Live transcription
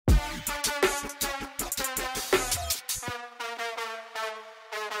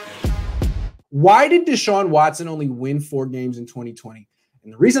Why did Deshaun Watson only win 4 games in 2020?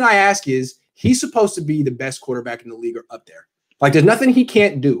 And the reason I ask is he's supposed to be the best quarterback in the league or up there. Like, there's nothing he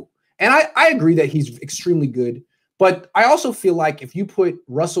can't do. And I agree that he's extremely good. But I also feel like if you put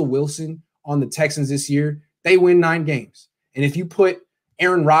Russell Wilson on the Texans this year, they win 9 games. And if you put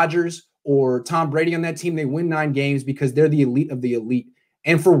Aaron Rodgers or Tom Brady on that team, they win 9 games because they're the elite of the elite.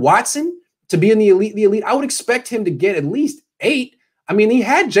 And for Watson to be in the elite, I would expect him to get at least 8. I mean, he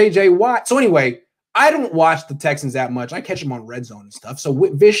had J.J. Watt. So anyway, I don't watch the Texans that much. I catch them on Red Zone and stuff. So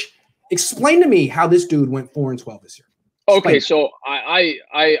Vish, explain to me how this dude went 4-12 this year. Okay, so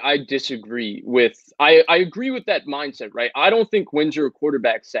I disagree with I agree with that mindset, right? I don't think wins are a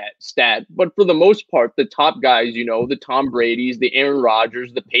quarterback stat, but for the most part, the top guys, the Tom Brady's, the Aaron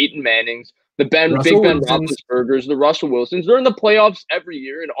Rodgers, the Peyton Mannings, the Big Ben Roethlisbergers, the Russell Wilsons, they're in the playoffs every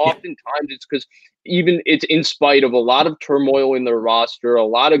year, and oftentimes it's because it's in spite of a lot of turmoil in their roster, a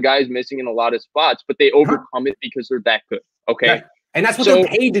lot of guys missing in a lot of spots, but they overcome it because they're that good. Okay. Right. And that's what they're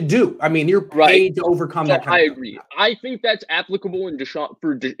paid to do. I mean, you're paid to overcome that. I agree. I think that's applicable in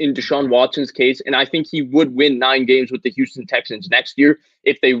Deshaun Watson's case, and I think he would win 9 games with the Houston Texans next year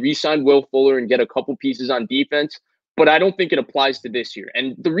if they re-sign Will Fuller and get a couple pieces on defense. But I don't think it applies to this year.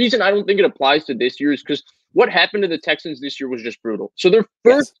 And the reason I don't think it applies to this year is because what happened to the Texans this year was just brutal. So their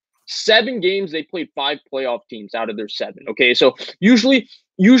first 7 games, they played 5 playoff teams out of their 7. Okay, so usually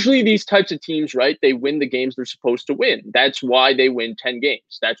these types of teams, right, they win the games they're supposed to win. That's why they win 10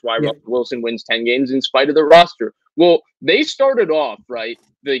 games. That's why Russell Wilson wins 10 games in spite of their roster. Well, they started off, right,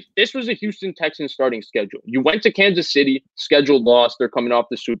 this was a Houston Texans starting schedule. You went to Kansas City, scheduled loss. They're coming off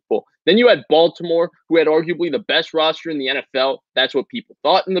the Super Bowl. Then you had Baltimore, who had arguably the best roster in the NFL. That's what people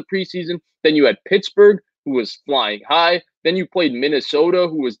thought in the preseason. Then you had Pittsburgh, who was flying high. Then you played Minnesota,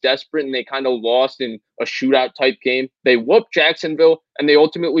 who was desperate, and they kind of lost in a shootout type game. They whooped Jacksonville, and they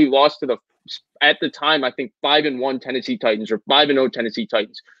ultimately lost to at the time, I think 5-1 Tennessee Titans or 5-0 Tennessee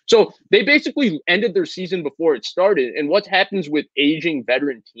Titans. So they basically ended their season before it started. And what happens with aging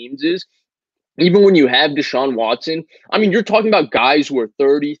veteran teams is, even when you have Deshaun Watson, I mean, you're talking about guys who are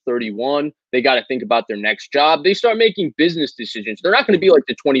 30, 31. They got to think about their next job. They start making business decisions. They're not going to be like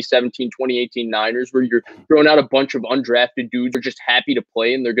the 2017, 2018 Niners where you're throwing out a bunch of undrafted dudes who are just happy to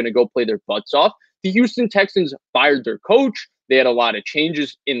play and they're going to go play their butts off. The Houston Texans fired their coach. They had a lot of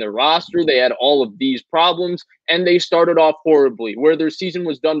changes in their roster. They had all of these problems, and they started off horribly, where their season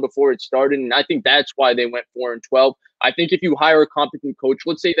was done before it started. And I think that's why they went 4-12. I think if you hire a competent coach,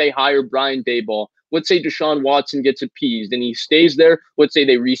 let's say they hire Brian Daboll, let's say Deshaun Watson gets appeased and he stays there. Let's say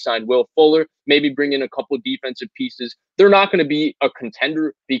they re-sign Will Fuller, maybe bring in a couple of defensive pieces. They're not going to be a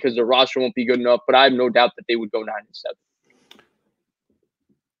contender because the roster won't be good enough, but I have no doubt that they would go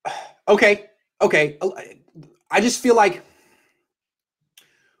 9-7. Okay. I just feel like,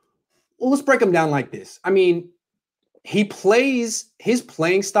 well, let's break him down like this. I mean, his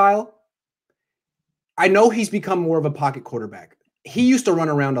playing style, I know he's become more of a pocket quarterback. He used to run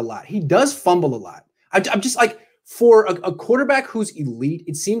around a lot. He does fumble a lot. I'm just like, for a quarterback who's elite,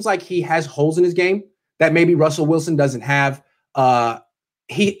 it seems like he has holes in his game that maybe Russell Wilson doesn't have.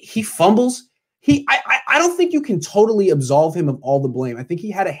 He fumbles. I don't think you can totally absolve him of all the blame. I think he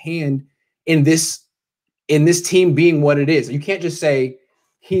had a hand in this team being what it is. You can't just say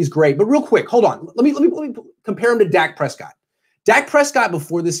he's great. But real quick, hold on. Let me compare him to Dak Prescott. Dak Prescott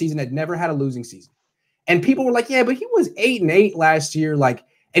before this season had never had a losing season. And people were like, yeah, but he was 8-8 last year,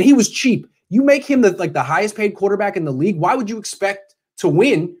 and he was cheap. You make him the highest paid quarterback in the league. Why would you expect to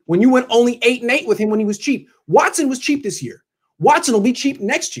win when you went only 8-8 with him when he was cheap? Watson was cheap this year. Watson will be cheap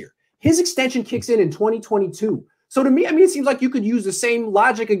next year. His extension kicks in 2022. So to me, I mean, it seems like you could use the same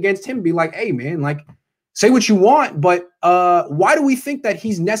logic against him. Be like, hey, man, say what you want, but why do we think that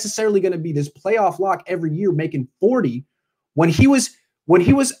he's necessarily going to be this playoff lock every year making 40 when he was,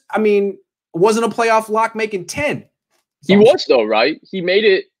 I mean, wasn't a playoff lock making 10? He was, though, right? He made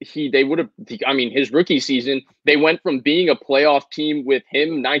it. His rookie season, they went from being a playoff team with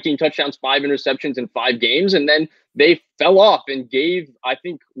him, 19 touchdowns, 5 interceptions in 5 games, and then they fell off and gave, I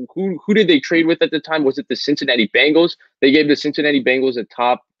think, who did they trade with at the time? Was it the Cincinnati Bengals? They gave the Cincinnati Bengals a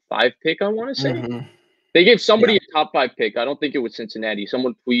top 5 pick, I want to say. Mm-hmm. They gave somebody a top 5 pick. I don't think it was Cincinnati.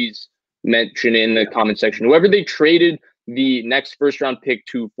 Someone please mention in the comment section. Whoever they traded the next first-round pick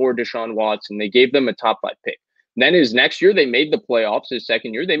to for Deshaun Watson, they gave them a top 5 pick. Then his next year, they made the playoffs. His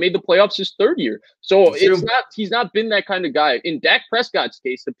second year, they made the playoffs his third year. So he's not been that kind of guy. In Dak Prescott's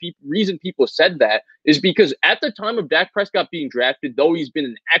case, the reason people said that is because at the time of Dak Prescott being drafted, though he's been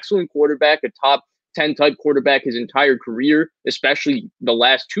an excellent quarterback, a top 10 type quarterback his entire career, especially the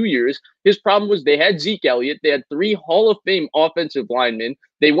last 2 years. His problem was they had Zeke Elliott. They had 3 Hall of Fame offensive linemen.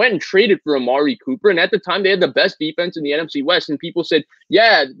 They went and traded for Amari Cooper. And at the time, they had the best defense in the NFC West. And people said,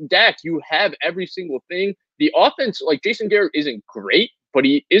 yeah, Dak, you have every single thing. The offense, like Jason Garrett, isn't great, but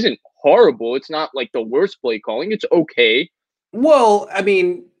he isn't horrible. It's not like the worst play calling. It's okay. Well, I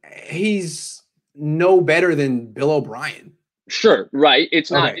mean, he's no better than Bill O'Brien. Sure, right. It's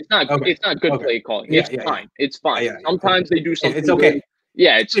not good Okay. play calling. Yeah, It's fine. It's fine. Yeah, Sometimes they do something. It's okay. Good.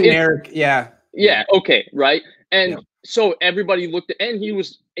 Yeah, it's generic. Yeah, okay, right. And so everybody looked at, and he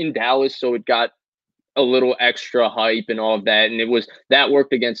was in Dallas, so it got a little extra hype and all of that, and that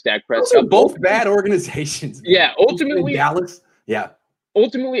worked against Dak Prescott. Those are both bad organizations. Man. Yeah, ultimately Dallas. Yeah.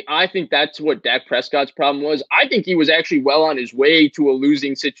 Ultimately, I think that's what Dak Prescott's problem was. I think he was actually well on his way to a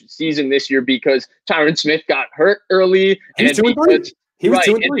losing season this year because Tyron Smith got hurt early. He was 2-3. He was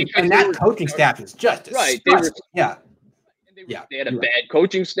 2-3. And that coaching staff is just disgusting. They had a bad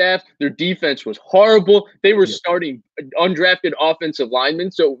coaching staff. Their defense was horrible. They were starting undrafted offensive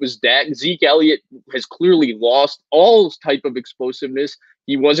linemen. So it was Dak. Zeke Elliott has clearly lost all type of explosiveness.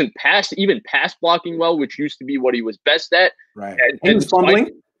 He wasn't pass blocking well, which used to be what he was best at. Right. And he was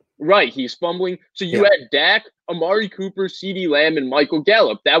fumbling. Right. He's fumbling. So you had Dak, Amari Cooper, CeeDee Lamb, and Michael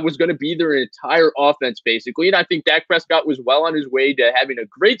Gallup. That was going to be their entire offense, basically. And I think Dak Prescott was well on his way to having a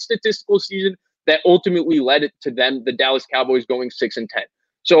great statistical season that ultimately led it to them, the Dallas Cowboys, going 6-10.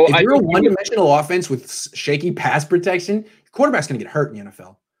 So if you're a one-dimensional offense with shaky pass protection, quarterback's going to get hurt in the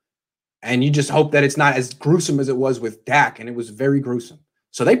NFL. And you just hope that it's not as gruesome as it was with Dak, and it was very gruesome.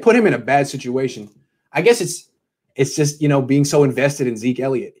 So they put him in a bad situation. I guess it's just, being so invested in Zeke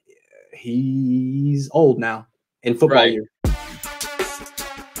Elliott. He's old now in football year.